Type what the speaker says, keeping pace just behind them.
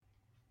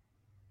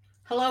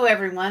Hello,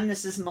 everyone.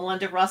 This is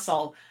Melinda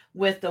Russell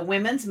with the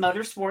Women's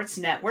Motorsports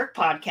Network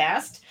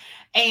podcast.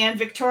 And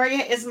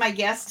Victoria is my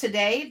guest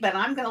today, but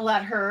I'm going to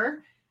let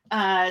her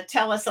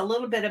tell us a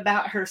little bit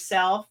about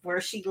herself,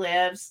 where she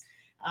lives,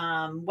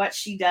 what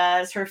she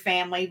does, her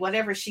family,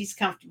 whatever she's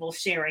comfortable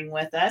sharing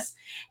with us.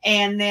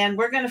 And then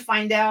we're going to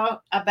find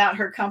out about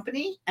her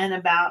company and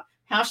about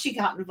how she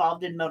got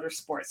involved in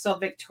motorsports. So,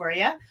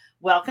 Victoria,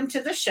 welcome to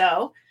the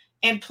show.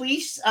 And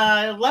please,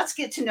 let's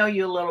get to know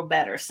you a little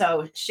better.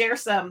 So, share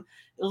some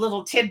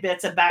little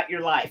tidbits about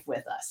your life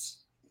with us.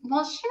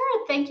 Well,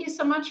 sure. Thank you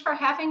so much for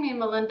having me,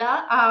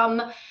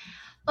 Melinda.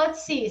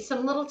 Let's see,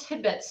 some little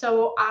tidbits.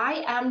 So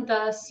I am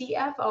the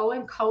CFO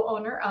and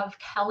co-owner of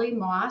Kelly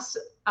Moss,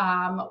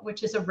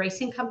 which is a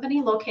racing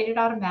company located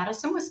out of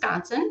Madison,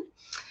 Wisconsin.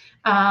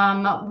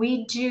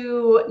 We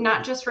do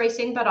not just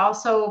racing, but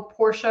also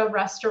Porsche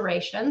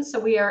restoration. So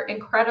we are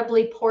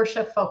incredibly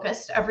Porsche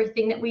focused.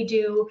 Everything that we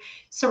do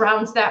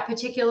surrounds that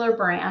particular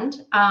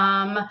brand.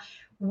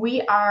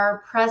 We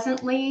are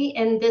presently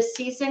in this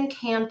season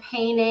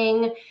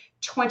campaigning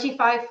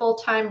 25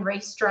 full-time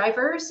race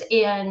drivers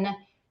in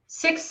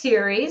 6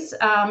 series,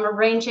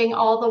 ranging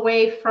all the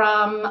way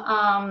from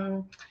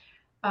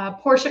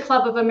Porsche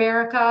Club of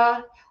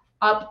America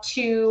up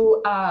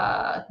to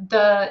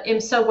the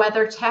IMSA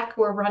WeatherTech.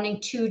 We're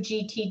running 2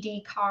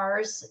 GTD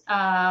cars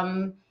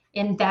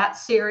in that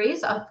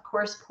series, of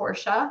course,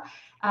 Porsche,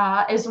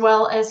 as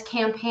well as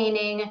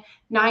campaigning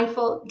 9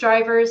 full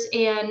drivers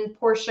in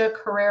Porsche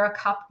Carrera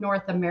Cup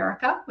North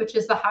America, which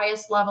is the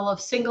highest level of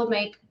single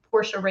make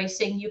Porsche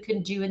racing you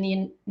can do in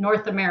the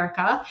North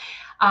America.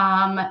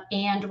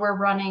 And we're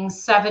running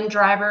 7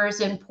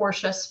 drivers in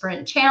Porsche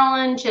Sprint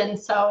Challenge. And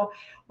so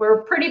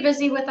we're pretty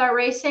busy with our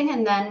racing.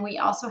 And then we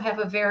also have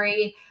a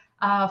very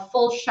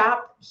full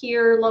shop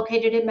here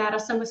located in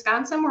Madison,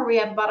 Wisconsin, where we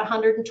have about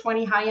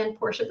 120 high-end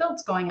Porsche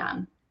builds going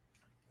on.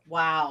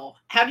 Wow.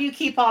 How do you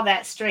keep all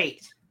that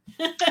straight?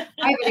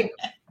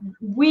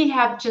 We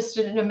have just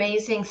an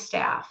amazing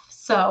staff.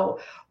 So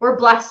we're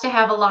blessed to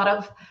have a lot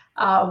of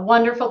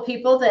wonderful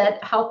people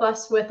that help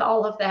us with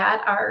all of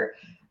that.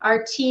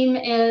 Our team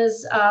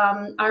is,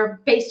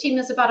 our base team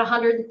is about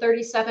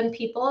 137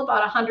 people, about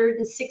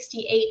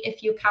 168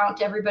 if you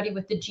count everybody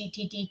with the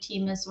GTD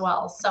team as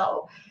well.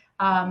 So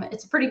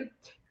it's a pretty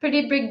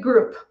big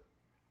group.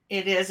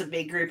 It is a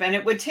big group, and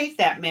it would take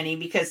that many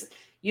because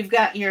you've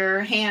got your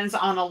hands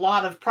on a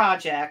lot of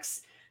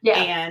projects, Yeah.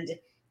 and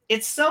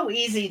it's so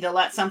easy to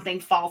let something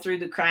fall through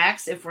the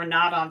cracks if we're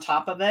not on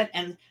top of it.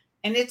 And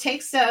it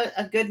takes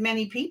a good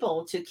many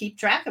people to keep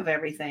track of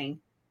everything.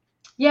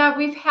 Yeah,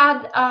 we've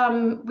had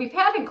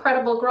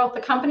incredible growth.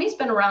 The company's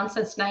been around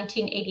since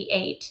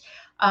 1988,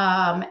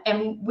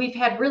 and we've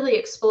had really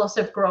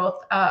explosive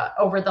growth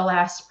over the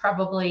last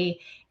probably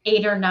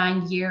 8 or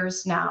 9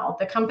 years now.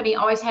 The company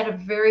always had a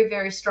very,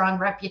 very strong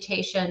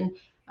reputation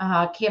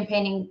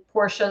campaigning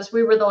Porsches.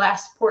 We were the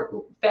last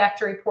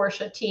factory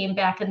Porsche team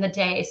back in the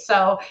day,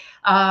 so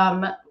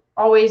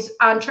always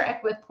on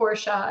track with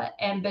Porsche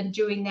and been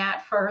doing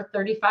that for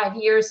 35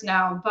 years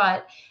now.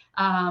 But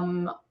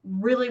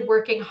really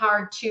working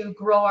hard to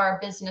grow our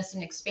business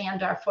and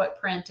expand our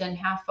footprint and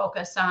have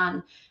focus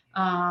on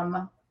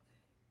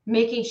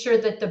making sure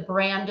that the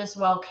brand is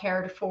well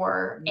cared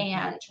for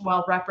and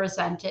well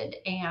represented,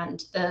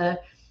 and the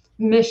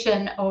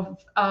mission of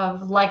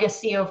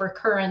legacy over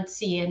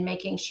currency, and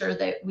making sure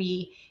that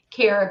we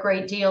care a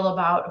great deal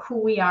about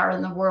who we are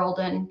in the world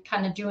and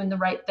kind of doing the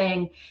right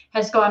thing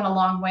has gone a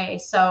long way.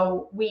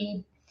 So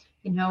it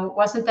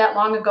wasn't that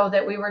long ago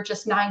that we were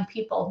just 9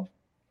 people.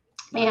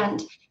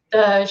 And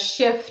the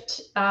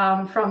shift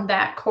from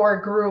that core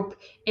group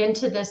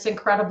into this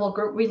incredible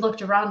group, we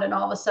looked around and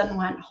all of a sudden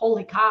went,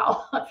 holy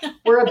cow,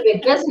 we're a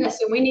big business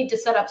and we need to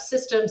set up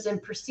systems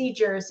and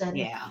procedures. And,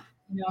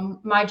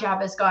 my job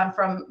has gone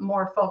from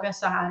more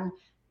focus on,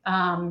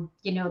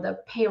 the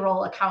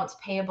payroll, accounts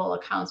payable,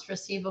 accounts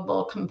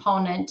receivable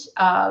component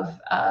of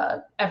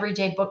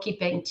everyday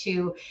bookkeeping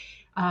to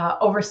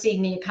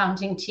overseeing the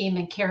accounting team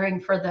and caring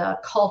for the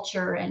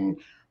culture and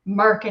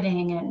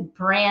marketing and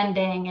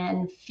branding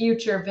and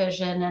future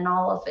vision and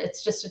all of it.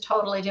 It's just a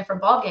totally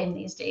different ballgame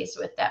these days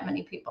with that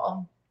many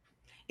people.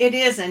 It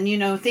is, and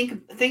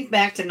think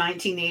back to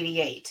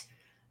 1988.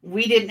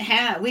 We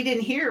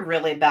didn't hear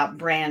really about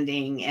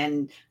branding,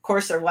 and of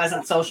course there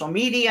wasn't social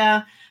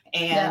media,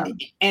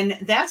 and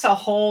that's a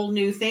whole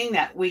new thing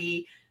that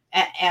we,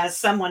 as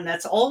someone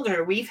that's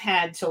older, we've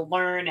had to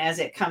learn as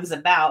it comes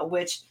about,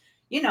 which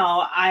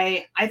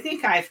I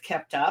think I've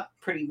kept up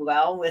pretty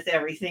well with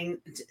everything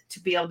to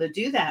be able to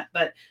do that.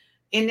 But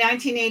in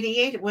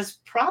 1988, it was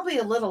probably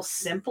a little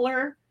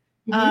simpler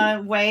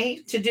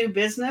way to do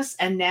business.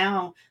 And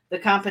now the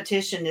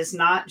competition is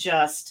not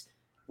just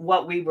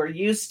what we were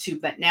used to,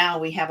 but now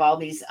we have all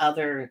these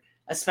other,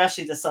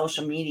 especially the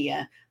social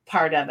media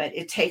part of it.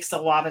 It takes a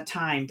lot of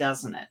time,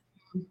 doesn't it?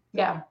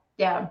 Yeah,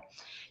 yeah,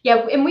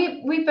 yeah. And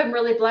we've been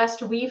really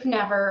blessed. We've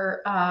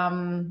never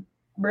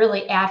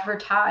really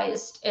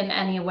advertised in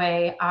any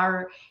way.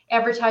 Our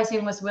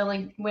advertising was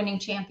winning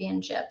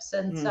championships,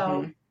 and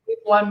so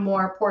we've won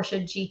more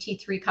Porsche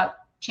GT3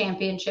 Cup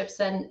championships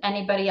than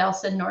anybody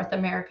else in North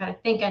America. I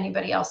think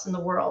anybody else in the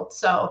world.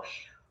 So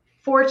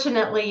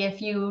fortunately,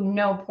 if you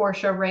know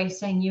Porsche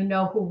racing, you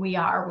know who we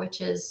are,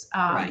 which is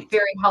Right.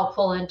 very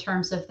helpful in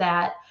terms of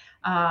that.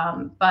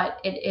 But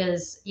it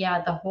is,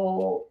 yeah,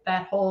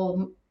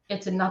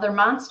 it's another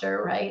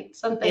monster, right?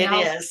 Something It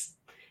else. is.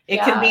 It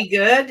can Yeah. be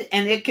good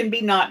and it can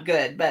be not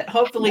good, but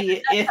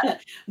hopefully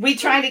we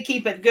try to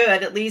keep it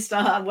good. At least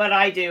what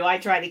I do, I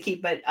try to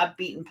keep it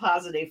upbeat and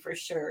positive for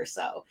sure.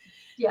 So,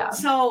 Yeah.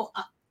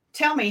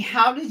 tell me,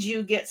 how did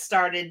you get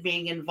started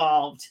being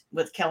involved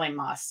with Kelly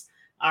Moss?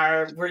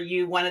 Were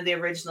you one of the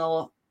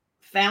original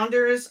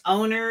founders,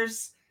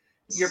 owners,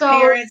 your So,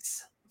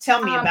 parents?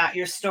 Tell me um, about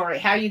your story,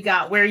 how you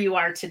got where you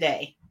are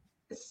today.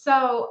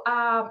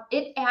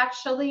 it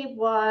actually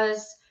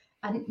was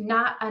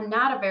not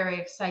a very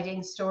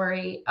exciting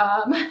story.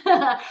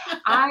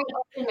 I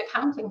owned an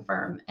accounting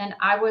firm, and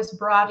I was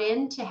brought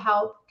in to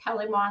help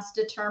Kelly Moss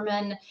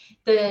determine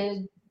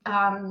the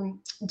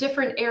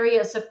different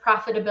areas of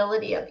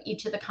profitability of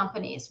each of the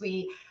companies.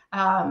 We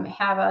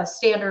have a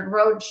standard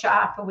road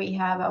shop, we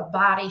have a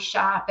body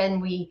shop,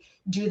 and we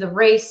do the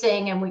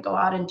racing, and we go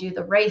out and do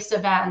the race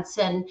events.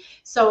 And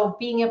so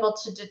being able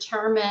to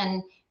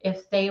determine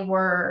if they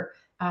were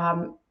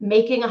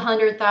making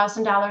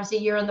 $100,000 a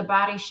year in the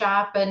body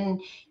shop and,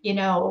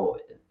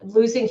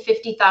 losing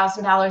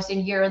 $50,000 a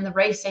year in the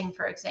racing,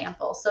 for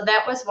example. So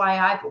that was why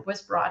I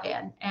was brought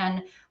in.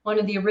 And one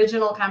of the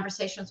original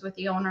conversations with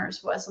the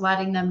owners was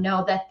letting them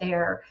know that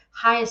their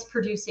highest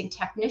producing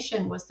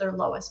technician was their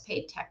lowest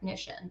paid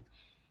technician.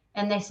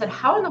 And they said,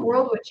 "How in the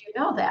world would you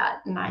know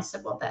that?" And I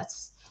said, "Well,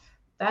 that's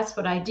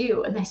what I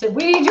do." And they said,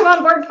 "We need you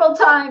on board full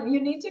time.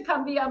 You need to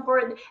come be on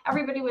board." And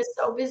everybody was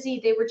so busy.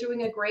 They were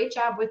doing a great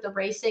job with the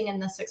racing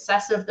and the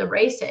success of the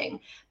racing,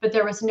 but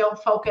there was no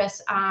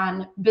focus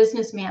on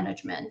business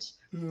management,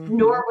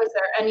 nor was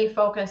there any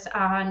focus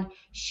on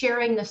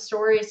sharing the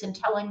stories and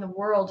telling the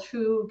world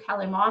who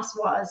Kelly Moss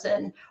was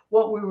and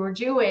what we were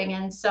doing.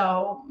 And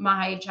so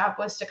my job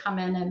was to come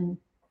in and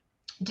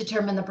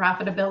determine the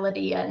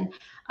profitability, and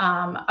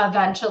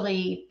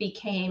eventually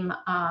became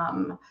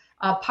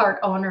a part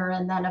owner,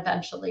 and then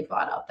eventually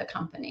bought out the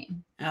company.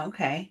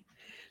 Okay.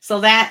 So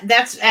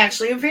that's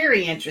actually a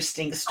very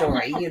interesting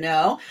story, It's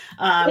not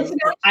I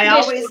traditional,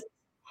 always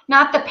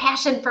not the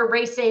passion for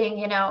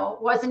racing,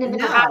 wasn't in the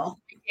garage no,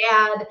 with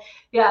my dad.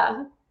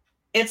 Yeah.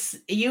 it's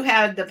you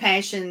had the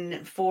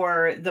passion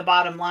for the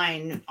bottom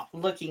line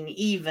looking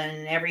even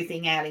and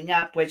everything adding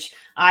up, which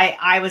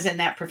I was in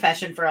that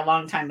profession for a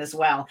long time as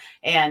well.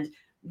 And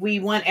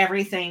we want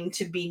everything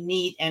to be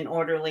neat and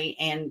orderly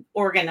and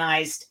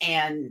organized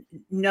and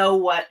know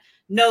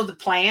the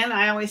plan.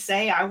 I always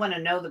say I want to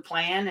know the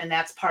plan, and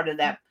that's part of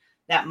that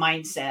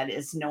mindset,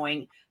 is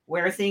knowing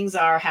where things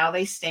are, how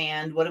they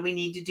stand, what do we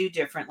need to do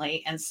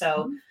differently. And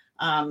so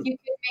You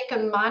can make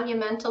a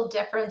monumental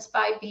difference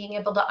by being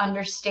able to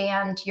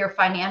understand your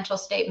financial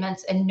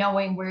statements and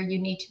knowing where you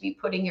need to be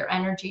putting your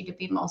energy to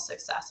be most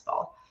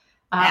successful.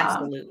 Um,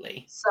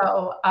 absolutely.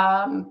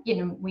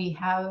 we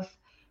have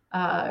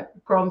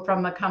grown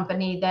from a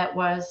company that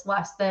was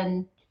less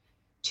than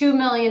 $2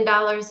 million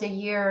a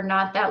year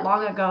not that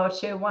long ago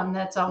to one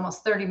that's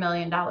almost $30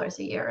 million a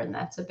year. And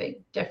that's a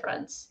big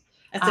difference.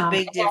 That's a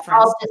big All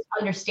difference. just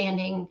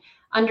understanding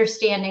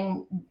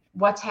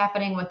what's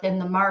happening within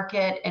the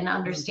market, and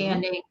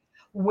understanding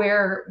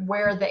where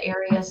the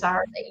areas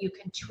are that you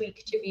can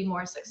tweak to be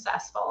more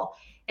successful.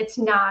 It's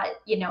not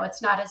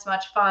as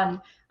much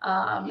fun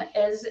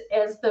as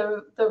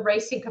the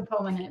racing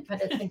component,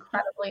 but it's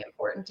incredibly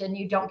important, and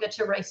you don't get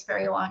to race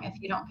very long if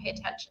you don't pay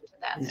attention to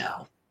that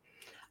stuff.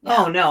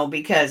 Oh no,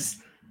 because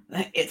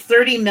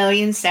 30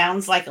 million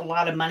sounds like a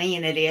lot of money,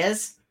 and it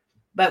is.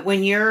 But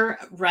when you're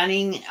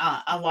running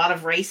a lot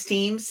of race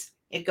teams,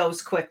 it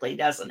goes quickly,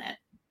 doesn't it?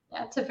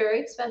 Yeah, it's a very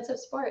expensive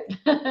sport.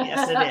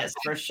 Yes, it is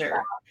for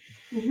sure.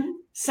 Mm-hmm.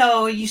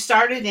 So you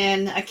started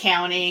in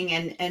accounting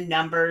and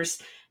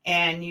numbers,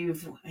 and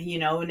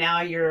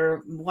now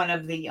you're one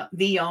of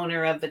the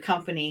owner of the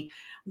company.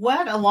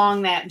 What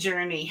along that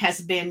journey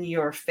has been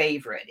your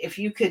favorite? If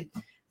you could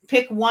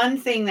pick one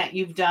thing that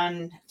you've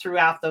done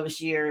throughout those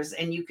years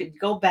and you could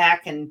go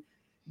back and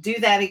do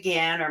that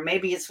again, or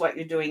maybe it's what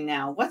you're doing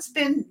now, what's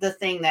been the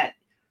thing that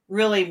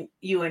really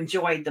you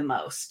enjoyed the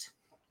most?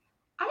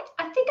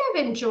 I think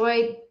I've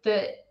enjoyed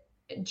the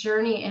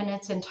journey in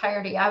its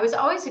entirety. I was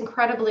always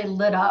incredibly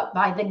lit up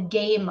by the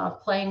game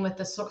of playing with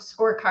the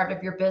scorecard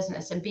of your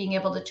business and being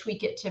able to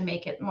tweak it to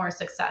make it more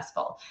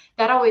successful.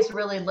 That always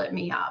really lit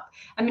me up.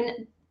 I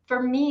mean,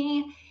 for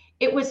me,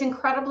 it was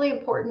incredibly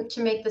important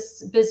to make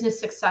this business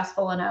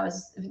successful, and I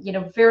was,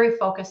 very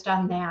focused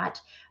on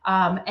that.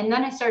 And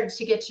then I started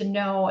to get to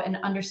know and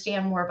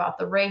understand more about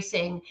the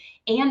racing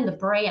and the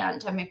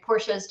brand. I mean,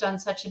 Porsche has done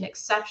such an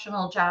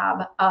exceptional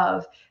job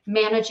of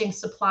managing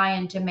supply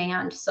and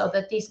demand so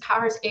that these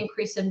cars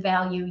increase in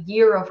value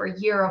year over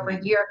year over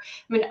year.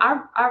 I mean,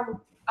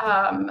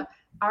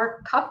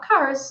 our cup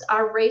cars,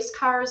 our race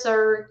cars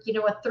are,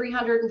 a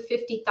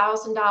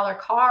 $350,000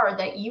 car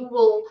that you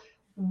will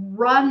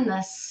run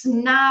the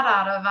snot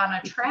out of on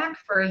a track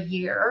for a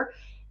year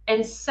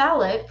and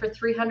sell it for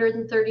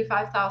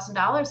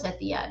 $335,000 at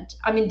the end.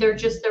 I mean, they're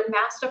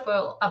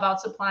masterful about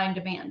supply and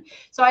demand.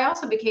 So I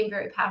also became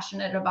very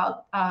passionate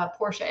about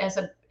Porsche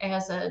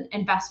as an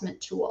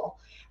investment tool,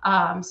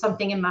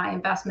 something in my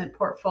investment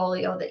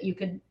portfolio that you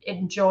could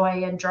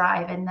enjoy and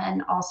drive, and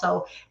then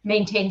also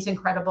maintains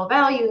incredible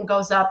value and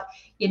goes up,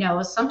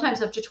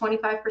 sometimes up to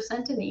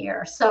 25% in a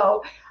year.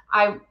 So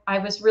I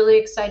was really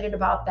excited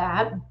about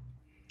that,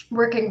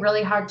 working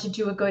really hard to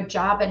do a good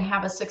job and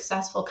have a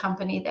successful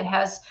company that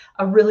has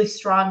a really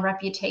strong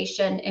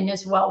reputation and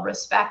is well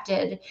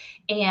respected.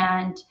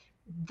 And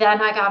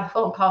then I got a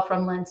phone call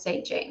from Lynn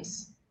St.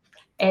 James,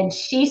 and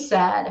she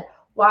said,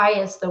 why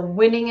is the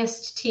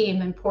winningest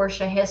team in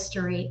Porsche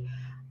history,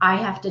 I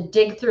have to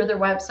dig through their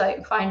website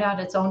and find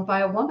out it's owned by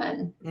a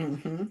woman?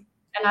 Mm-hmm.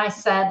 And I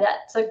said,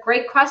 that's a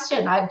great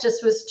question. I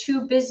just was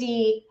too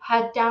busy,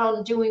 head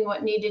down, doing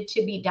what needed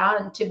to be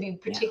done to be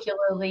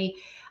particularly,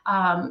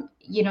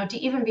 to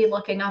even be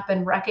looking up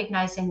and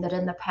recognizing that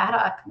in the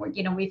paddock,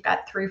 we've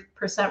got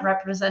 3%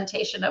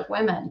 representation of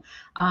women.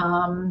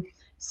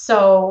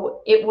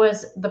 So it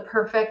was the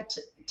perfect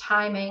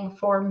timing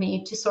for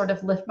me to sort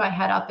of lift my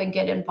head up and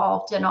get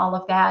involved in all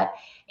of that.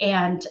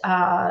 And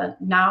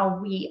now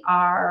we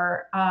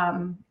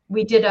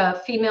did a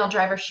female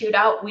driver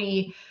shootout.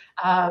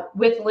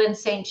 With Lynn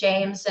St.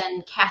 James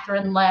and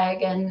Catherine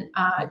Legg and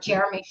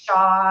Jeremy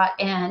Shaw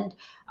and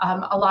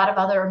a lot of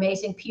other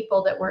amazing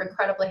people that were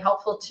incredibly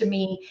helpful to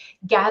me,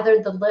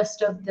 gathered the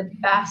list of the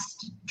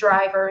best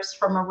drivers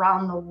from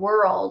around the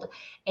world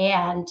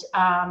and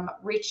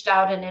reached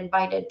out and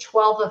invited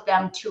 12 of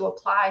them to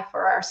apply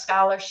for our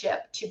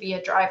scholarship to be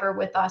a driver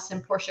with us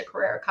in Porsche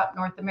Carrera Cup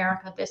North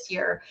America this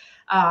year.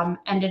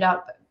 Ended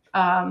up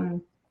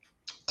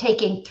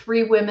taking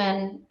 3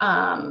 women,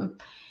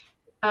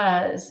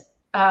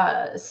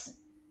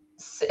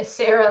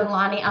 Sarah and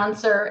Lonnie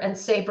Unser and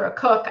Sabra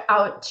Cook,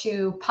 out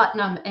to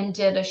Putnam and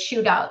did a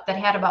shootout that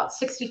had about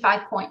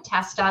 65-point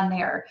test on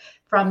there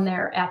from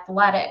their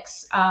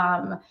athletics.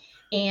 And,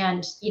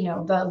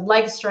 the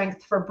leg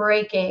strength for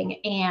braking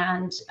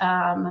and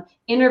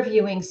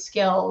interviewing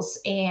skills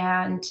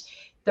and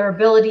their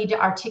ability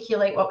to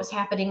articulate what was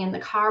happening in the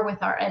car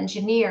with our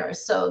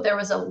engineers. So there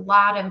was a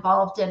lot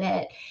involved in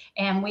it.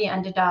 And we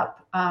ended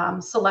up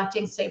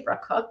selecting Sabra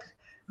Cook,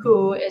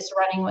 who is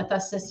running with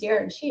us this year,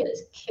 and she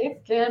is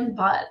kicking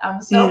butt.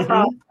 I'm so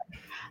proud.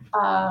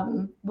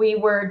 We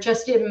were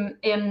just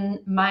in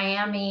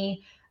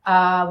Miami,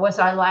 was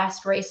our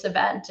last race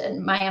event,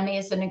 and Miami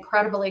is an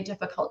incredibly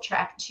difficult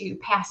track to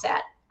pass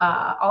at.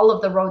 All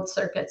of the road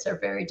circuits are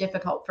very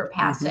difficult for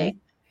passing.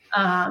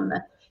 Mm-hmm.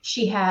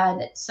 She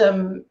had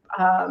some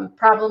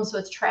problems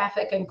with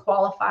traffic and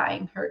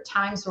qualifying. Her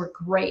times were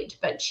great,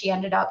 but she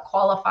ended up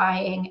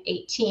qualifying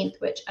 18th,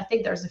 which I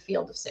think there's a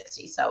field of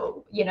 60.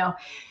 So,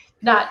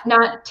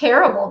 not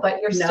terrible,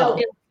 but you're still in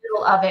the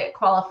middle of it,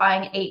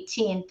 qualifying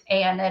 18th.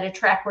 And at a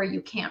track where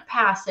you can't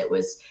pass,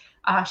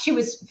 she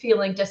was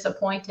feeling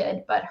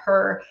disappointed, but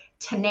her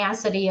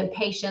tenacity and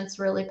patience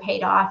really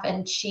paid off.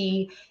 And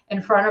she,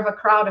 in front of a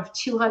crowd of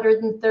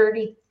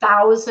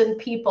 230,000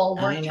 people,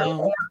 worked her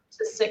way up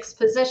to 6th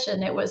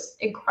position. It was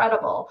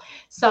incredible.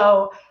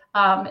 So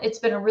it's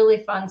been a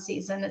really fun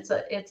season. It's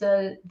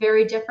a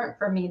very different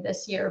for me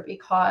this year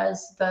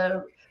because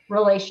the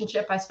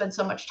relationship, I spend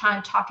so much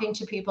time talking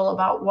to people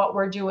about what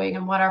we're doing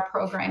and what our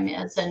program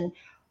is and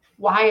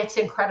why it's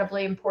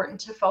incredibly important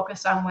to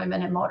focus on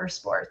women in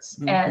motorsports.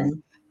 Mm-hmm.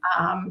 And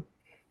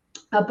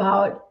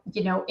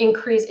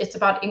it's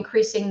about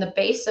increasing the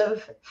base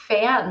of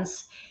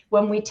fans.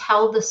 When we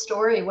tell the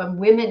story, when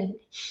women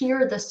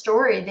hear the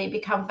story, they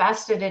become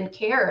vested in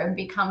care and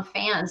become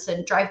fans,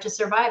 and Drive to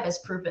Survive has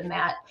proven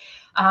that.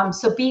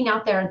 So being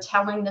out there and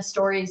telling the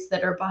stories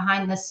that are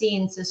behind the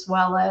scenes, as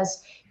well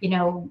as,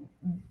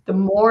 the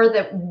more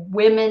that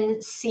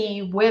women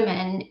see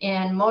women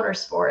in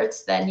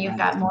motorsports, then you've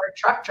got more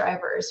truck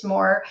drivers,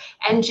 more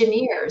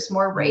engineers,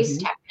 more race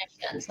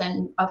technicians,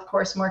 and of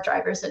course, more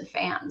drivers and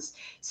fans.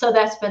 So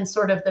that's been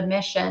sort of the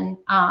mission.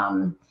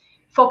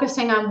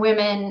 Focusing on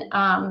women,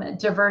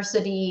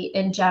 diversity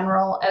in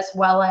general, as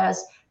well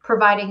as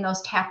providing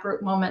those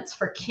taproot moments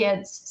for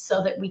kids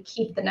so that we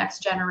keep the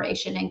next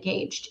generation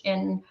engaged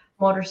in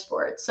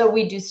motorsports. So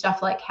we do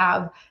stuff like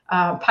have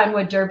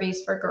Pinewood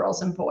derbies for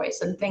girls and boys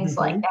and things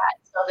like that,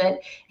 so that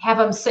have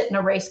them sit in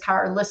a race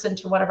car, listen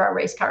to one of our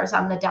race cars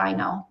on the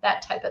dyno,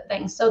 that type of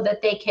thing, so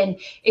that they can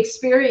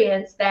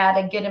experience that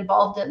and get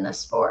involved in the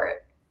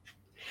sport.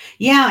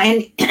 Yeah.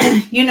 And,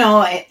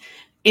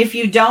 if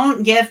you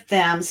don't get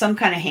them some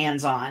kind of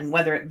hands-on,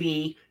 whether it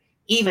be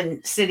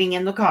even sitting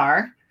in the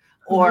car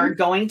or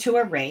going to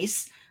a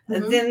race,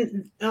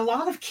 then a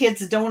lot of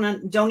kids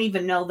don't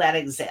even know that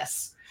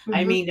exists.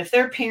 I mean, if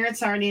their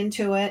parents aren't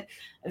into it,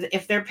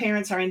 if their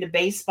parents are into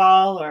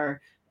baseball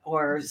or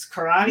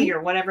karate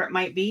or whatever it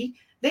might be,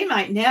 they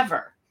might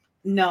never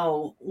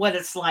know what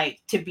it's like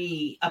to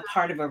be a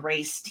part of a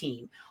race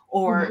team.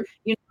 Or,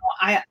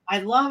 I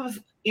love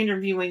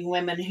interviewing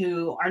women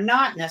who are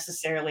not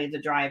necessarily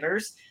the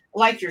drivers,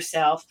 like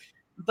yourself,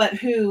 but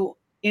who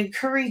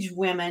encourage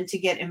women to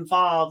get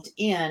involved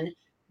in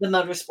the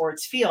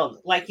motorsports field.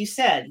 Like you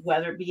said,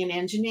 whether it be an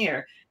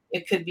engineer,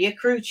 it could be a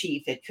crew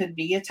chief, it could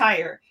be a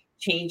tire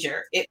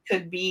changer, it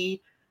could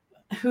be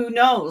who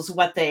knows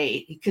what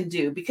they can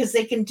do, because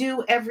they can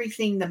do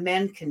everything the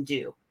men can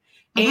do.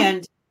 Mhm.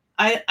 And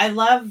I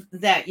love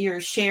that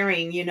you're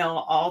sharing,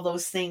 all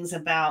those things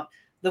about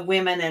the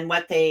women and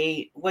what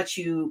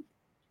you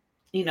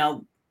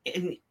know,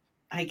 in,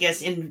 I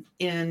guess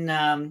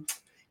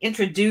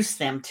introduce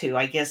them to,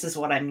 I guess is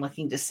what I'm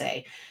looking to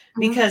say, Mhm.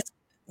 because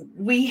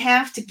we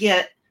have to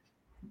get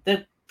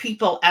the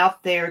people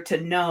out there to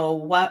know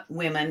what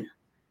women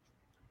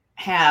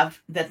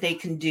have that they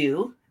can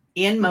do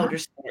in Mhm.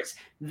 motorsports.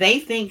 They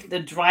think the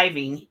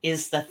driving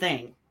is the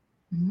thing,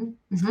 Mhm,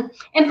 mhm.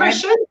 And for right?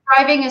 sure,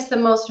 driving is the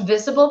most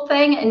visible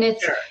thing, and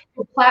it's Sure.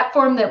 the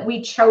platform that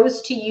we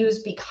chose to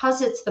use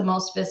because it's the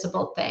most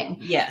visible thing.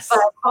 But Yes.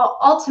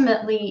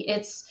 ultimately,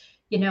 it's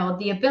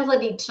the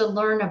ability to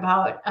learn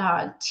about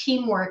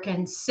teamwork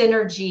and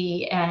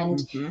synergy,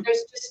 and Hmm.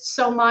 there's just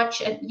so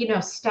much.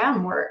 And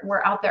STEM,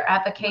 we're out there Right.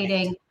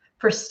 advocating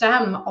for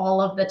STEM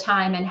all of the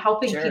time and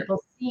helping Sure.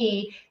 people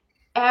see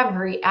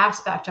every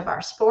aspect of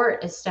our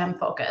sport is STEM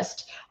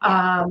focused.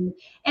 Yeah.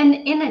 And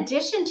in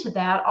addition to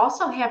that,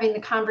 also having the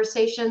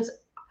conversations,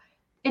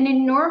 an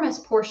enormous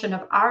portion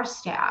of our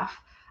staff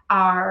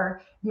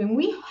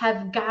we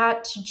have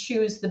got to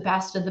choose the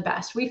best of the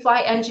best. We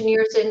fly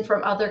engineers in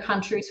from other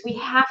countries. We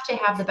have to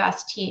have the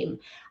best team.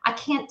 I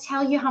can't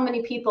tell you how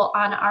many people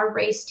on our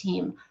race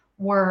team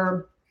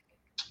were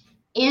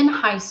in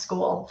high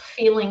school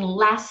feeling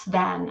less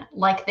than,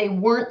 like they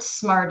weren't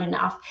smart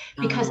enough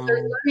because their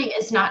Um, learning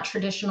is not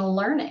traditional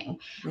learning.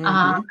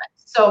 Um, hmm.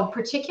 so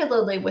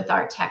particularly with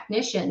our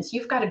technicians,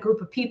 you've got a group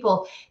of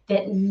people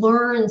that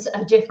learns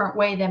a different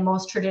way than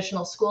most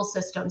traditional school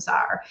systems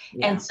are.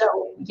 And Yeah. so,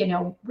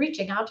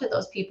 reaching out to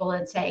those people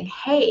and saying,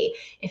 hey,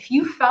 if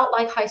you felt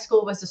like high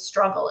school was a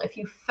struggle, if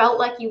you felt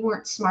like you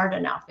weren't smart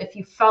enough, if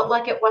you felt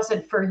like it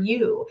wasn't for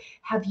you,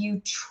 have you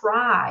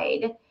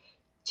tried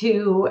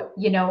to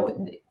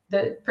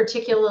the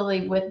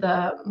particularly with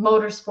the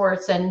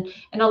motorsports and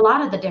a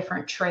lot of the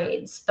different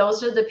trades,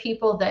 those are the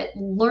people that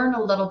learn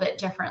a little bit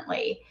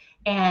differently,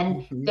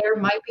 and Hmm. there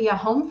might be a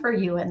home for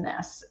you in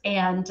this.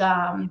 And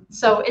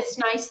so it's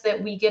nice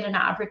that we get an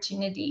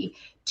opportunity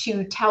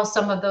to tell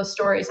some of those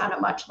stories on a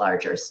much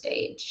larger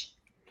stage.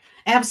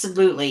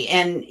 Absolutely.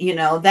 And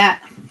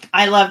that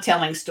I love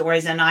telling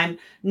stories, and I'm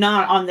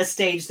not on the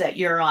stage that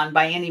you're on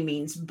by any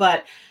means,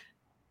 but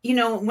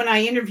when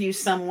I interview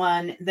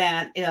someone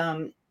that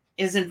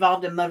is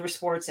involved in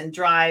motorsports and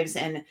drives,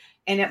 and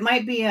it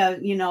might be a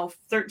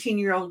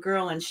 13-year-old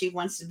girl, and she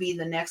wants to be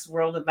the next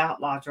World of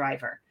Outlaw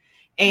driver,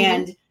 Hmm.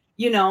 and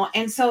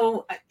and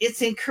so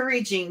it's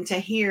encouraging to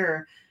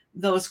hear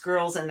those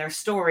girls and their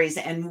stories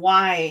and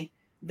why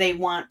they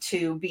want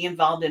to be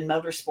involved in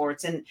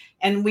motorsports,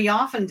 and we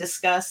often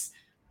discuss,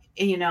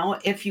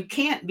 if you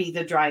can't be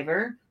the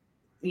driver,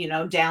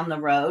 down the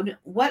road,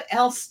 what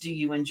else do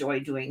you enjoy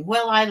doing?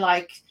 Well, I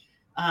like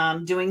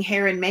doing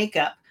hair and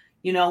makeup.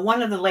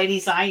 One of the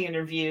ladies I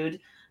interviewed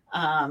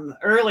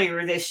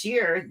earlier this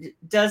year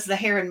does the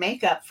hair and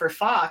makeup for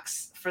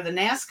Fox for the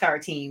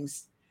NASCAR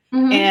teams.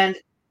 Hmm. And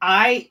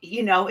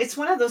it's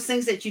one of those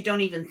things that you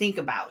don't even think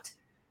about,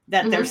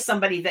 that Hmm. there's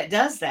somebody that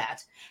does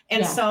that.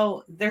 And Yeah.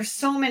 so there's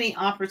so many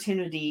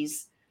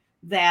opportunities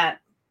that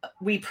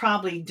we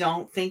probably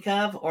don't think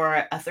of,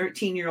 or a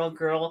 13-year-old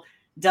girl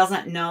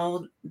doesn't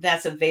know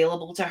that's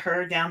available to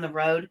her down the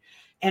road.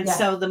 And Yeah.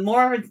 so the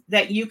more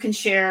that you can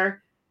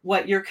share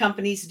what your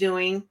company's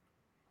doing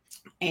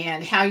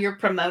and how you're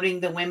promoting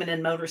the women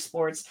in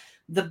motorsports,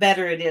 the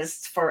better it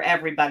is for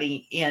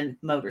everybody in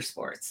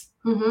motorsports.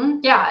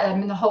 Yeah, I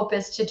mean, the hope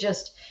is to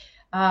just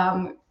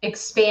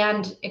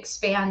expand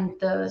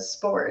the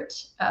sport.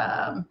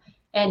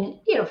 And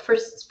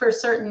for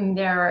certain,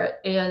 there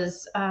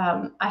is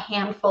a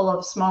handful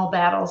of small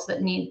battles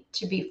that need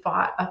to be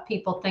fought of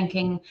people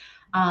thinking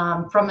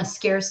from a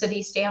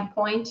scarcity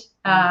standpoint.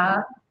 Hmm.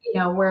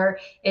 Where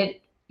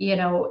it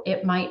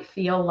might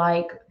feel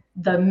like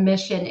the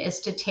mission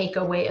is to take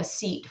away a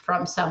seat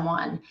from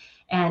someone,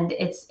 and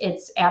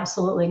it's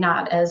absolutely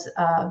not. As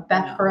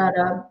Beth No.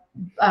 Beretta,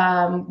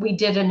 we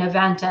did an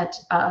event at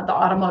the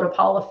Automotive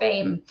Hall of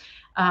Fame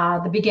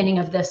the beginning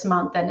of this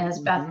month. And as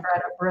Beth Hmm.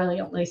 Beretta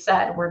brilliantly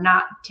said, we're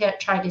not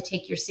trying to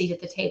take your seat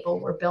at the table,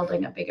 we're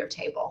building a bigger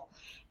table.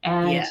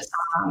 And Yes.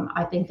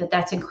 I think that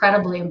that's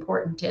incredibly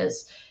important,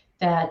 is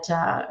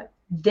that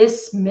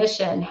this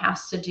mission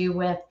has to do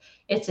with,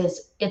 it's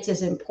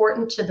as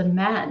important to the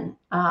men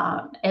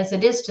as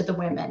it is to the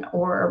women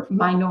or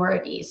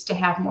minorities to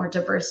have more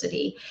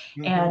diversity.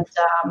 Hmm. And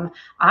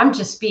I'm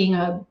just being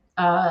a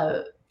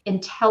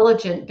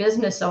intelligent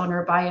business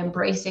owner by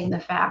embracing the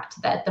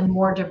fact that the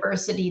more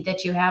diversity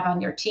that you have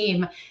on your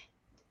team,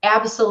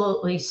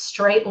 absolutely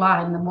straight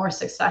line, the more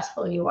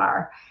successful you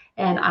are.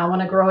 And I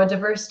want to grow a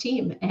diverse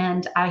team.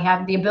 And I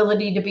have the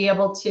ability to be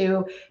able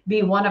to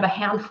be one of a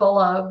handful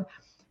of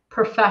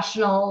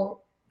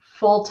professional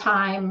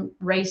full-time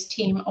race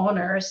team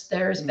owners.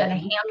 There's been a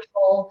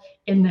handful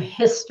in the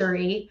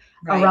history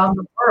around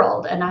the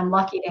world, and I'm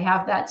lucky to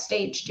have that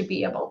stage to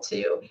be able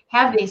to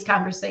have these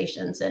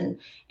conversations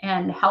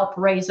and help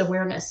raise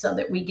awareness so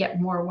that we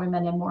get more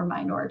women and more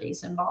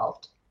minorities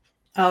involved.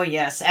 Oh,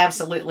 yes,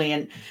 absolutely.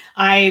 And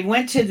I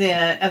went to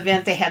the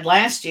event they had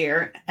last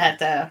year at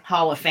the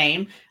Hall of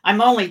Fame.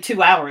 I'm only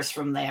 2 hours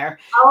from there,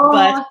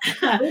 but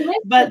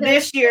but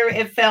this year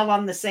it fell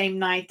on the same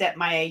night that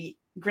my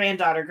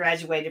granddaughter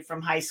graduated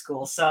from high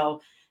school. So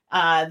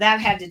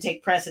that had to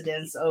take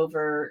precedence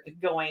over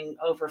going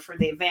over for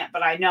the event.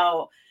 But I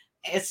know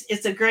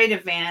it's a great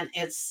event.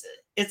 It's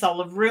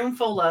a room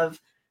full of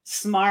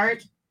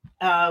smart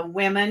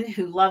women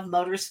who love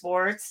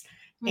motorsports.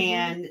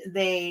 And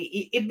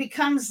it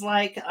becomes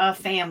like a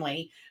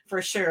family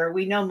for sure.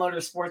 We know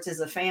motorsports is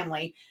a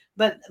family,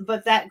 but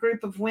that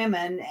group of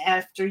women,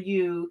 after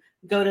you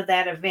go to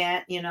that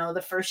event,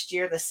 the first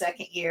year, the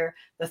second year,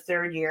 the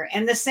third year,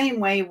 and the same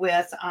way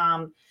with,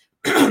 I'm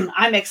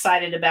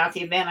excited about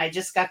the event. I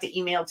just got the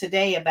email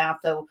today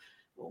about the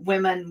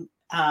women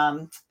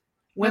in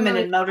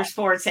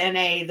Motorsports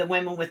NA, the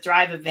Women with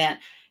Drive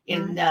event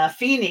in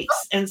Phoenix.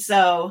 And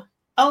so,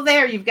 oh,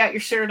 there, you've got your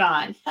shirt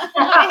on.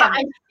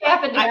 I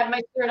happen to have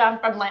my shirt on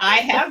from last. I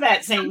have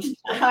that same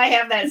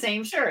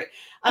shirt.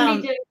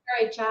 He did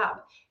a great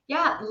job.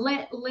 Yeah,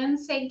 Lynn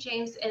St.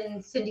 James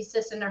and Cindy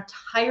Sisson are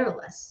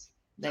tireless.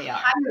 They are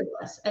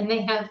tireless, and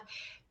they have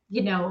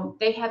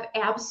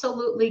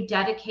absolutely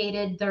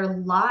dedicated their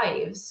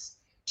lives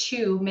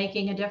to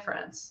making a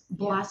difference.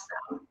 Bless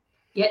them.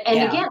 Yeah,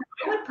 and again,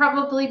 I would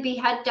probably be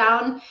head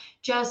down,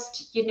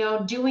 just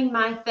doing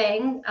my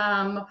thing.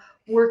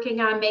 Working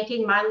on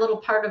making my little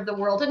part of the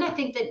world. And I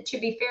think that, to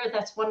be fair,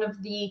 that's one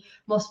of the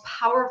most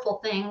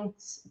powerful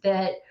things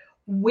that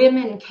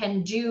women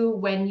can do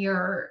when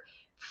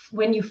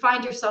you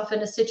find yourself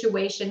in a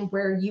situation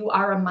where you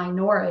are a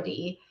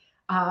minority.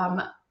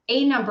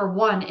 Number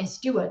one is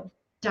do a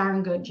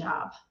darn good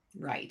job.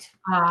 Right.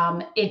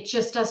 It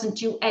just doesn't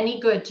do any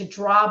good to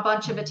draw a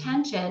bunch of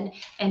attention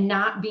and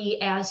not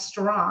be as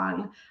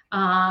strong.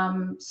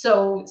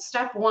 So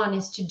step one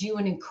is to do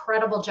an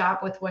incredible job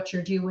with what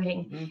you're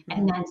doing.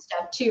 And then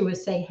step two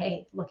is say,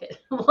 hey, look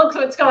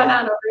what's going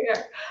on over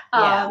here.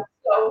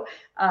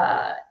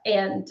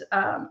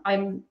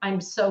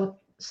 I'm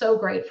so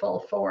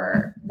grateful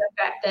for the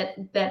fact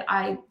that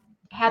I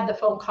had the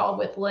phone call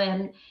with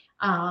Lynn,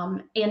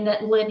 and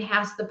that Lynn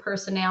has the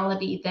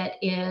personality that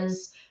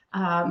is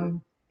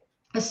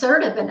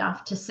assertive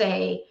enough to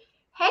say,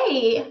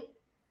 hey,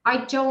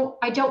 I don't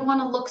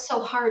want to look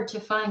so hard to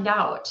find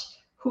out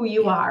who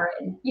you are,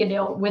 and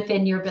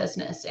within your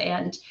business.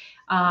 And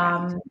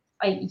I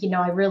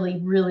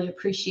really, really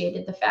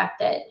appreciated the fact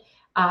that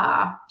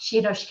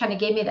she kind of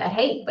gave me that,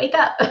 hey, wake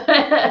up.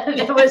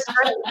 It was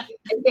great.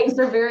 And things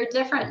are very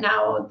different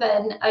now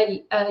than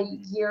a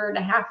year and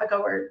a half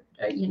ago,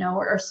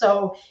 or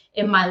so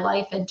in my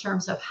life, in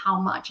terms of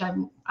how much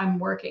I'm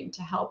working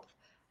to help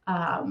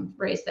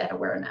raise that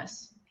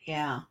awareness.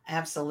 Yeah,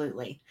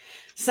 absolutely.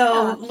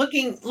 So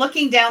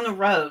looking down the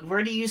road,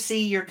 where do you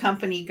see your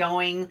company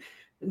going?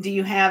 Do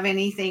you have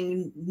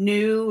anything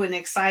new and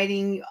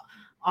exciting,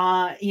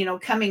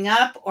 coming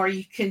up, or are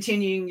you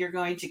you're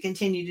going to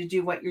continue to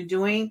do what you're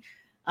doing?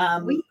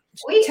 Tell me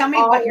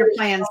what your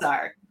plans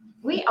are.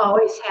 We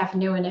always have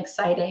new and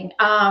exciting.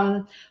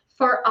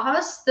 For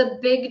us, the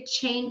big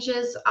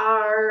changes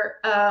are,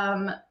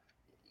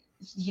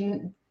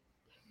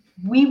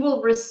 we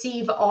will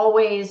receive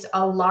always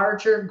a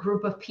larger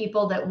group of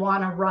people that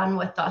want to run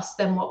with us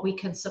than what we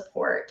can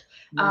support,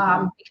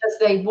 because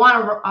they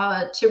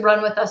want to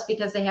run with us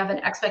because they have an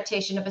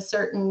expectation of a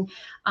certain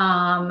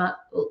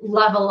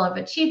level of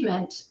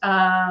achievement.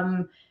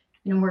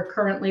 We're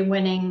currently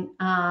winning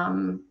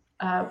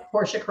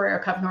Porsche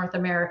Carrera Cup North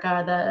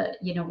America.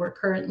 We're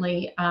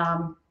currently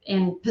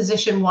in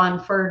position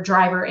 1 for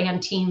driver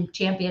and team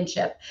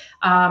championship.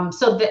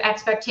 So the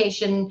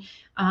expectation,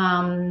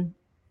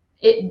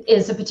 it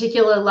is a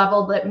particular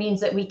level that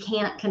means that we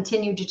can't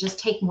continue to just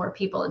take more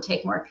people.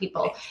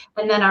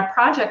 And then our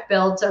project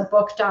builds are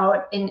booked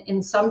out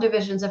in some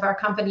divisions of our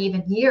company,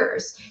 even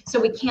years. So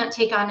we can't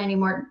take on any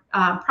more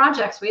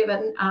projects. We have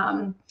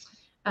an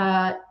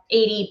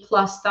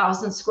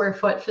 80,000+ square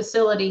foot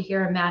facility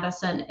here in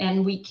Madison,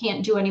 and we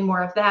can't do any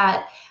more of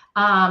that.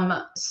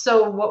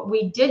 So what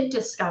we did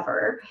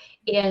discover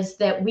is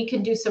that we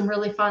can do some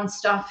really fun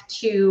stuff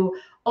to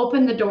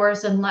open the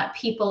doors and let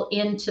people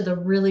into the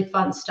really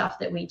fun stuff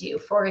that we do.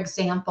 For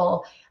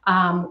example,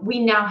 we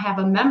now have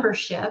a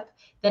membership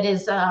that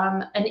is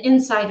an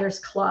insiders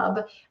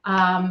club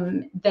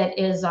that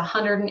is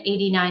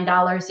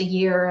 $189 a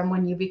year. And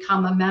when you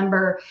become a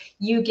member,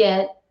 you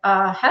get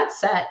a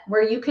headset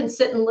where you can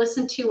sit and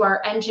listen to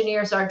our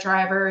engineers, our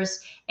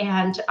drivers,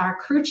 and our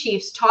crew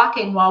chiefs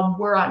talking while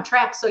we're on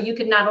track. So you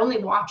can not only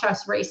watch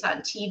us race on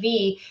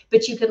TV,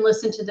 but you can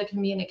listen to the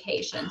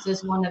communications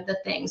is one of the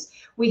things.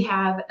 We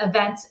have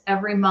events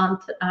every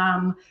month.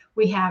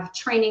 We have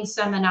training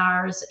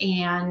seminars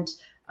and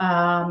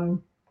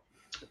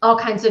all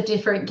kinds of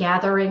different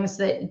gatherings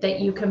that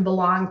you can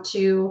belong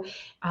to,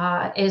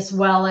 as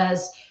well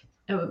as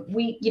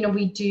we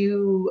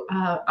do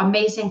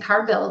amazing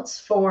car builds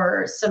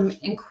for some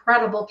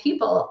incredible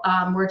people.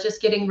 We're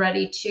just getting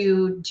ready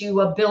to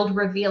do a build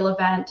reveal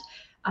event.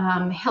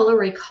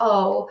 Hillary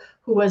Koh,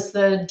 who was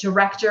the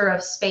director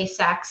of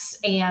SpaceX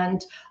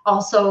and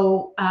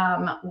also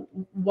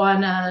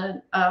won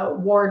an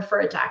award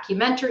for a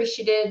documentary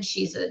she did.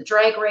 She's a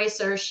drag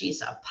racer.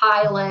 She's a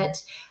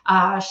pilot.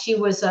 She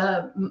was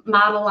a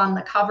model on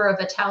the cover of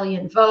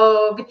Italian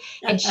Vogue,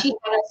 and she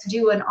had us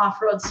do an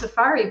off-road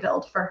safari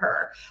build for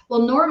her.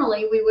 Well,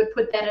 normally we would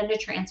put that in a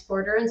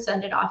transporter and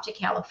send it off to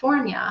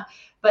California.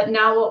 But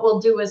now what we'll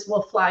do is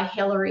we'll fly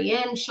Hillary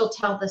in. She'll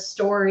tell the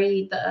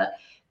story.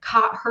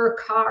 Her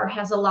car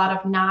has a lot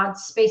of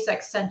nods.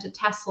 SpaceX sent a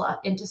Tesla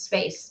into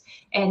space,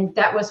 and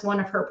that was one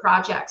of her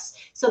projects.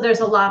 So there's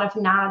a lot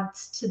of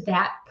nods to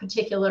that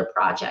particular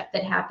project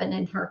that happened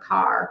in her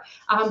car.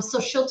 So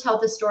she'll tell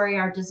the story.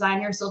 Our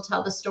designers will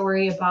tell the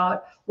story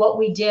about what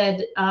we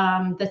did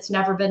that's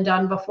never been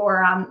done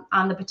before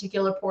on the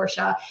particular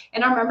Porsche.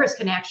 And our members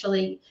can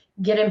actually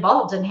get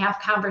involved and have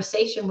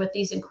conversation with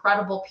these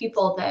incredible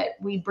people that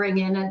we bring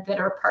in and that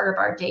are part of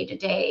our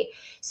day-to-day.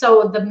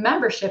 So the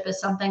membership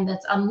is something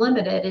that's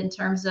unlimited in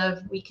terms of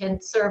we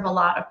can serve a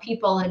lot of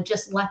people and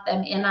just let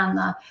them in on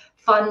the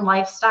fun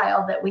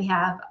lifestyle that we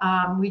have.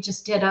 We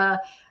just did an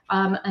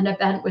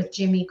event with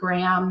Jimmy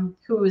Graham,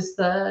 who is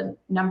the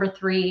number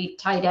 3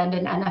 tight end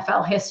in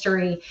NFL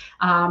history,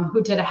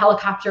 who did a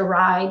helicopter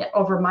ride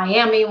over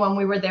Miami when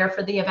we were there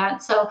for the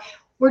event. So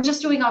we're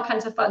just doing all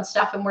kinds of fun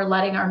stuff, and we're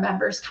letting our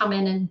members come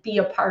in and be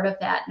a part of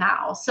that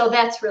now. So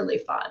that's really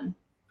fun.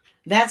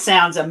 That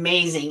sounds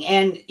amazing.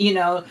 And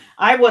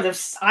I would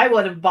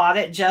have bought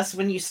it just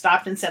when you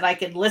stopped and said I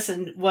could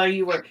listen while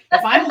you were,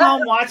 if I'm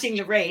home watching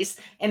the race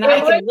and I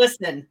can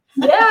listen.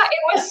 Yeah,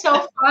 it was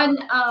so fun.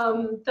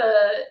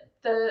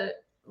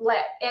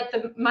 At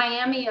the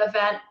Miami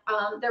event,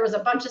 there was a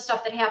bunch of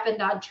stuff that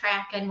happened on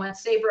track, and when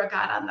Sabra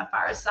got on the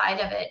far side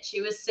of it,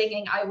 she was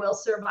singing "I Will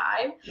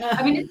Survive."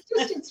 I mean,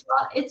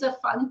 it's a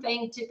fun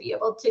thing to be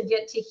able to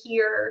get to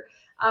hear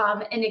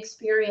and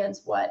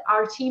experience what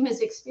our team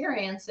is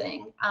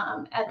experiencing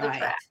at the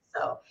track.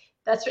 So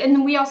and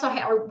then we also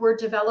we're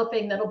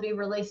developing, that'll be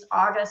released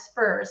August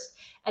 1st,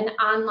 an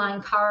online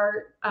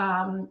car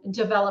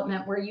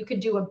development where you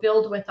could do a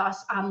build with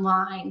us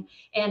online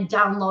and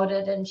download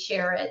it and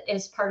share it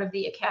as part of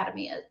the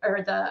academy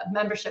or the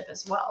membership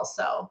as well.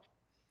 So.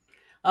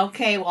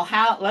 Okay, well,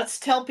 let's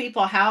tell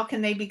people how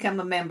can they become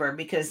a member,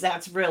 because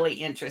that's really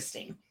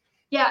interesting.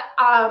 Yeah.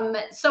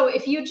 So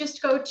if you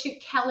just go to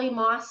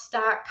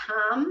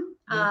kellymoss.com,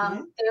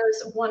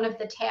 there's one of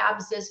the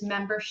tabs is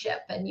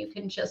membership, and you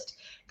can just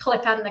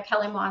click on the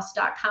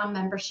kellymoss.com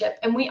membership.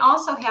 And we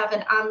also have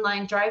an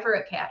online driver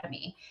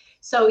academy.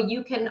 So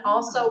you can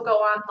also go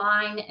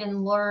online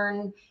and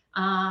learn.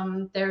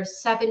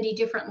 There's 70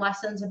 different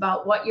lessons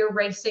about what your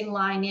racing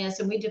line is.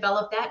 And we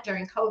developed that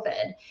during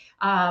COVID,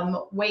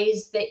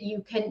 ways that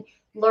you can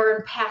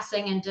learn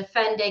passing and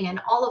defending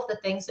and all of the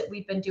things that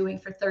we've been doing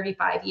for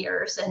 35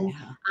 years. And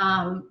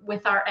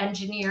with our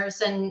engineers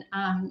and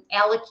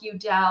Alec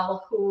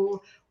Udell, who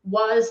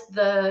was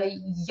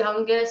the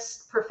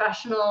youngest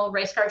professional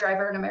race car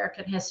driver in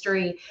American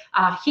history.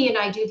 He and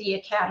I do the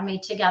academy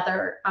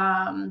together.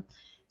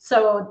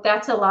 So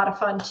that's a lot of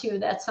fun too.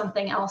 That's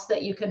something else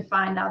that you can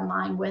find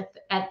online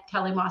at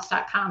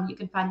kellymoss.com. You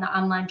can find the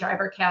online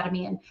driver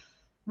academy and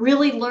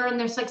really learn.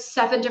 There's like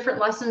 7 different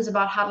lessons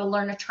about how to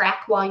learn a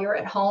track while you're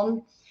at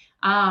home.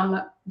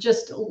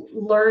 Just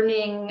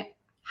learning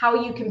how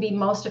you can be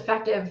most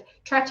effective.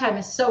 Track time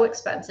is so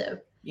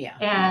expensive. Yeah.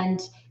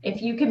 And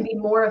if you can be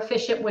more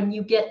efficient when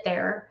you get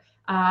there,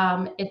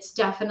 it's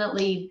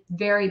definitely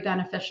very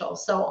beneficial.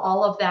 So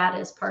all of that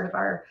is part of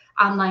our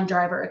online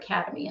driver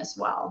academy as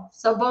well.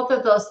 So both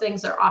of those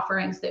things are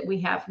offerings that we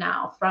have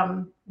now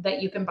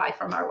that you can buy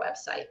from our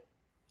website.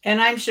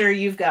 And I'm sure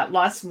you've got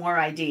lots more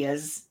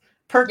ideas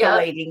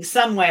percolating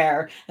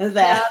somewhere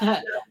that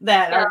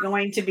are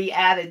going to be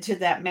added to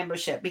that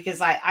membership,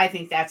 because I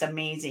think that's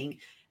amazing.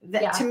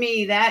 To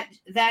me,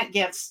 that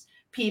gets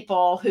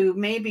people who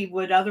maybe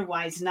would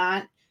otherwise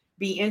not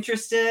be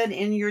interested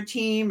in your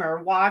team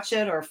or watch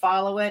it or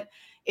follow it,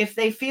 if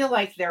they feel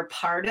like they're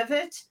part of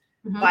it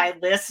by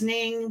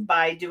listening,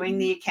 by doing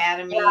the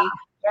academy,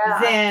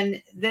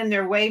 then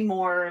they're way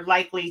more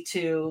likely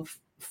to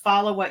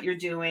follow what you're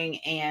doing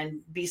and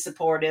be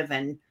supportive.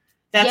 And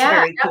that's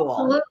very cool.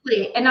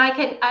 Absolutely. And I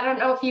don't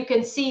know if you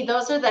can see,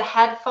 those are the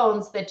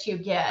headphones that you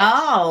get.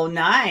 Oh,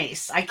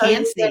 nice. I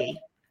can see.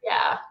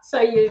 So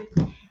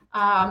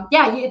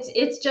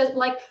it's just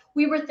like,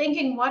 we were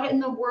thinking, what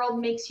in the world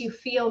makes you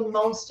feel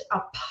most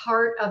a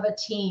part of a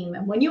team?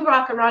 And when you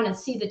walk around and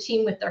see the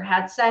team with their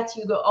headsets,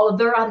 you go, oh,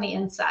 they're on the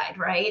inside,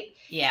 right?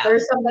 Yeah.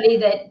 There's somebody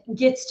that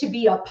gets to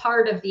be a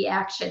part of the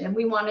action. And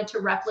we wanted to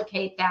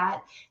replicate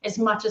that as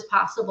much as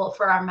possible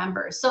for our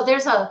members. So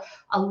there's a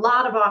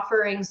lot of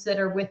offerings that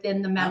are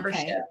within the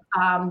membership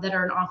that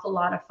are an awful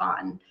lot of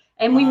fun.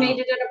 And we made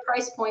it at a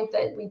price point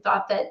that we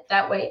thought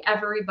that way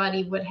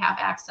everybody would have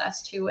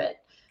access to it.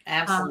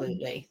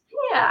 Absolutely.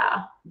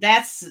 Yeah.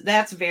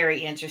 That's very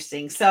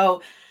interesting.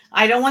 So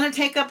I don't want to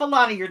take up a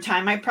lot of your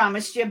time. I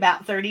promised you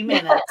about 30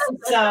 minutes.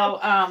 So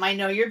I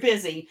know you're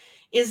busy.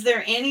 Is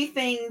there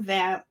anything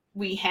that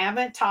we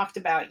haven't talked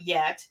about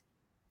yet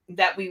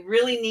that we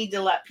really need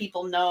to let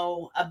people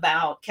know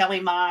about Kelly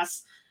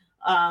Moss?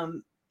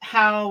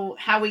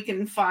 How we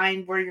can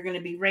find where you're going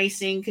to be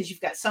racing, because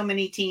you've got so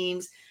many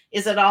teams.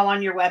 Is it all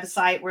on your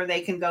website where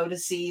they can go to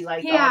see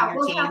like all your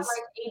we'll teams? have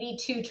like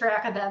 82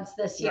 track events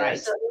this year. Right.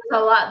 So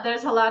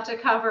there's a lot to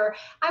cover.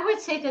 I would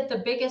say that the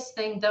biggest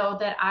thing though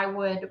that I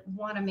would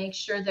want to make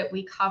sure that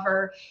we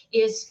cover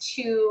is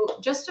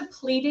just a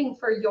pleading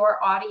for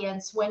your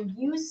audience. When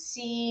you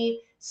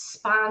see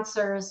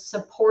sponsors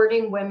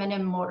supporting women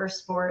in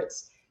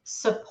motorsports,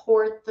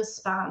 support the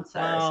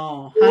sponsors.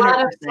 Oh, a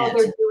lot of 100%. people,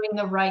 they're doing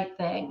the right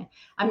thing.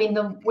 I mean,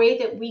 the way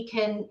that we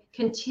can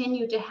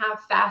continue to have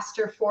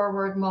faster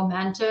forward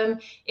momentum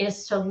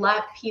is to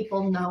let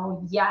people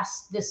know,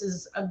 yes, this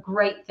is a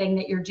great thing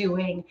that you're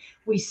doing.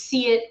 We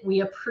see it, we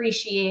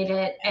appreciate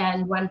it,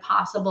 and when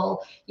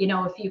possible,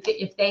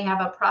 if they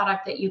have a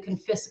product that you can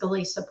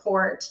fiscally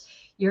support,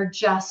 you're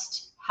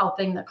just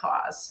helping the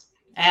cause.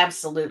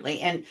 Absolutely.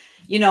 And,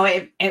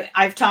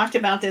 I've talked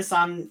about this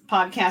on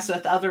podcasts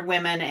with other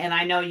women, and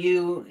I know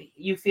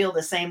you feel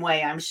the same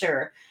way, I'm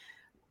sure.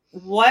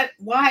 Why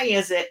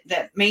is it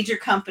that major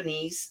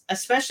companies,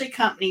 especially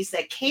companies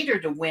that cater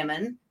to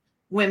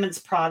women's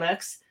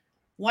products,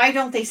 why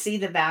don't they see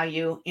the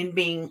value in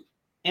being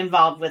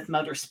involved with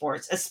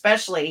motorsports,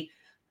 especially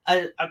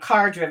a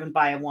car driven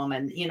by a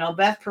woman?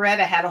 Beth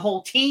Peretta had a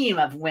whole team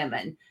of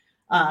women.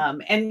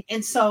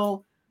 And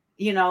so,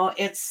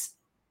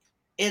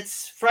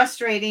 it's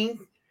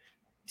frustrating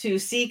to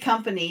see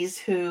companies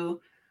who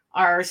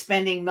are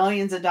spending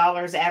millions of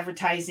dollars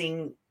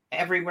advertising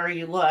everywhere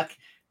you look,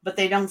 but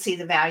they don't see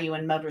the value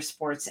in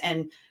motorsports.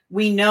 And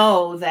we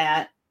know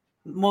that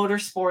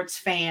motorsports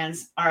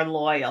fans are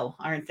loyal,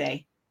 aren't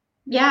they?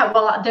 Yeah,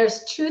 well,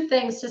 there's two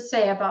things to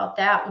say about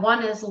that.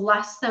 One is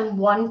less than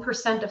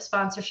 1% of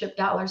sponsorship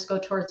dollars go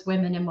towards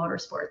women in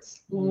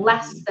motorsports.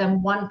 Less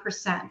than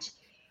 1%.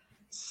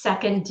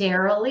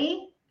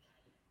 Secondarily,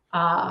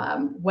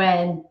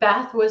 when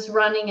Beth was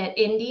running at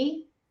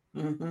Indy,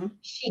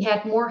 she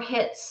had more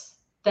hits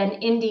than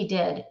Indy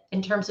did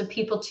in terms of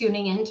people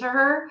tuning into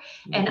her.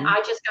 And I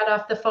just got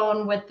off the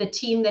phone with the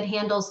team that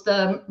handles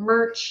the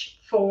merch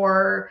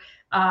for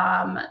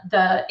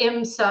the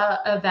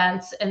IMSA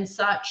events and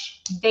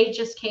such. They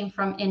just came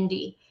from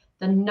Indy.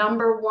 The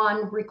number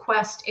one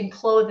request in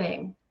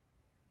clothing,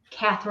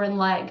 Catherine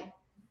Legg.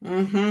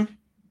 I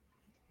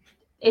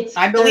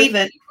believe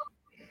it.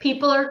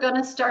 People are going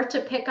to start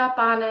to pick up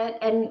on it.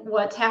 And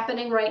what's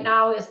happening right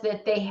now is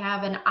that they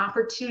have an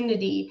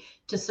opportunity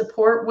to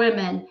support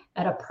women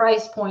at a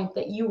price point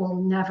that you will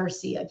never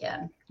see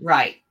again.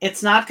 Right.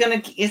 It's not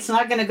going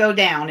to go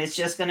down. It's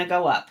just going to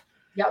go up.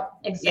 Yep.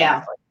 Exactly.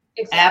 Yeah,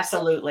 exactly.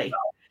 Absolutely.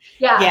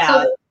 Yeah.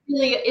 So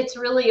it's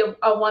really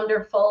a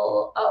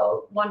wonderful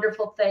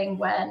thing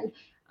when,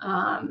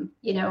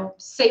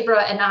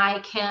 Sabra and I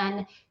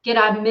can get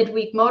on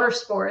Midweek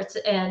Motorsports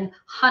and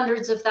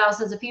hundreds of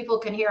thousands of people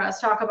can hear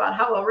us talk about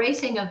how a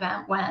racing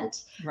event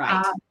went.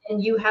 Right.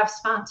 And you have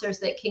sponsors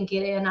that can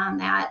get in on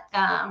that,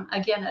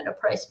 again, at a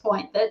price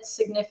point that's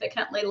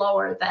significantly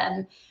lower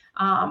than,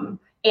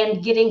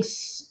 and getting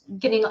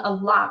a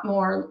lot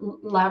more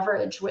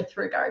leverage with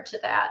regard to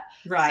that.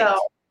 Right. So,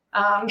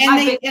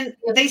 and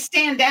they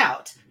stand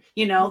out.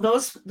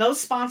 Those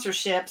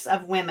sponsorships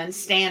of women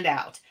stand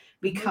out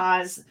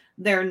because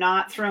they're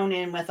not thrown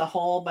in with a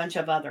whole bunch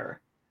of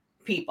other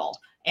people.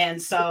 And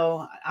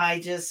so I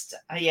just,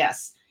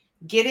 yes,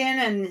 get in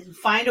and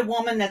find a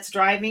woman that's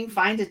driving,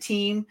 find a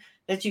team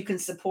that you can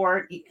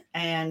support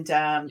and,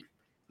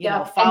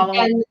 follow.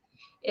 And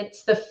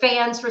it's the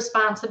fans'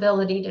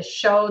 responsibility to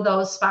show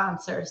those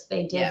sponsors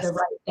they did the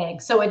right thing.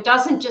 So it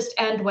doesn't just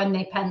end when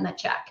they pen the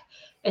check.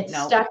 It's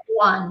step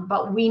one,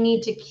 but we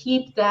need to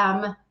keep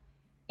them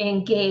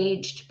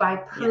engaged by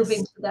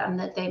proving to them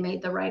that they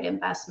made the right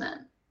investment.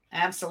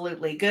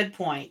 Absolutely. Good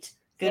point.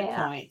 Good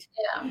point.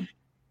 Yeah.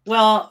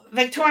 Well,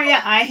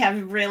 Victoria, I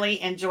have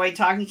really enjoyed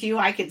talking to you.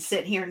 I could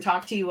sit here and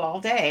talk to you all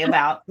day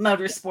about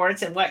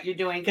motorsports and what you're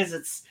doing because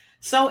it's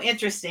so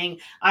interesting.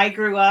 I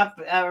grew up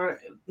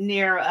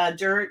near a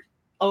dirt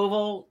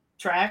oval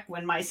track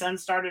when my son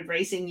started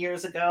racing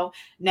years ago.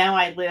 Now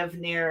I live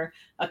near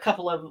a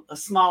couple of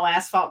small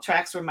asphalt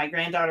tracks where my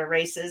granddaughter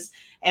races.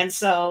 And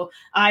so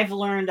I've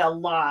learned a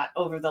lot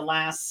over the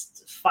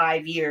last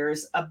 5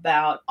 years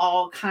about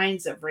all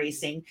kinds of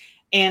racing.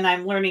 And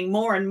I'm learning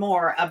more and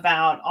more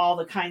about all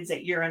the kinds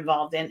that you're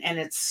involved in. And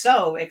it's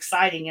so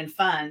exciting and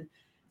fun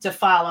to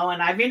follow.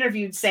 And I've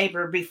interviewed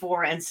Sabre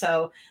before. And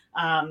so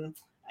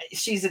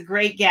she's a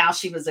great gal.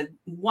 She was a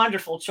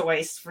wonderful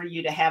choice for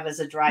you to have as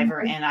a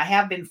driver. And I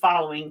have been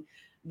following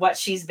what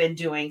she's been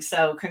doing.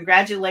 So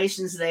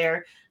congratulations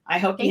there. I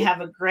hope you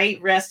have a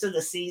great rest of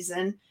the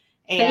season.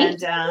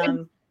 And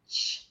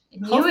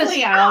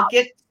hopefully I'll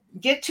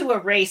get to a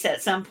race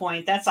at some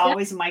point. That's Yeah.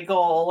 always my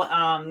goal,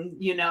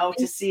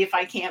 to see if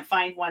I can't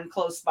find one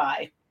close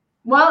by.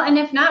 Well, and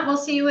if not, we'll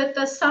see you at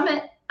the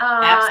summit in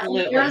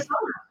Absolutely. Arizona.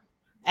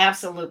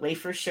 Absolutely,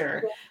 for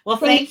sure. Well,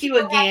 Thank thank you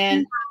you for having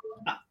me.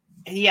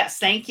 again. Yes,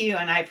 thank you.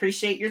 And I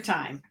appreciate your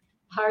time.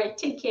 All right,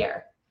 take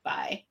care.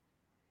 Bye.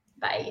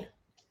 Bye.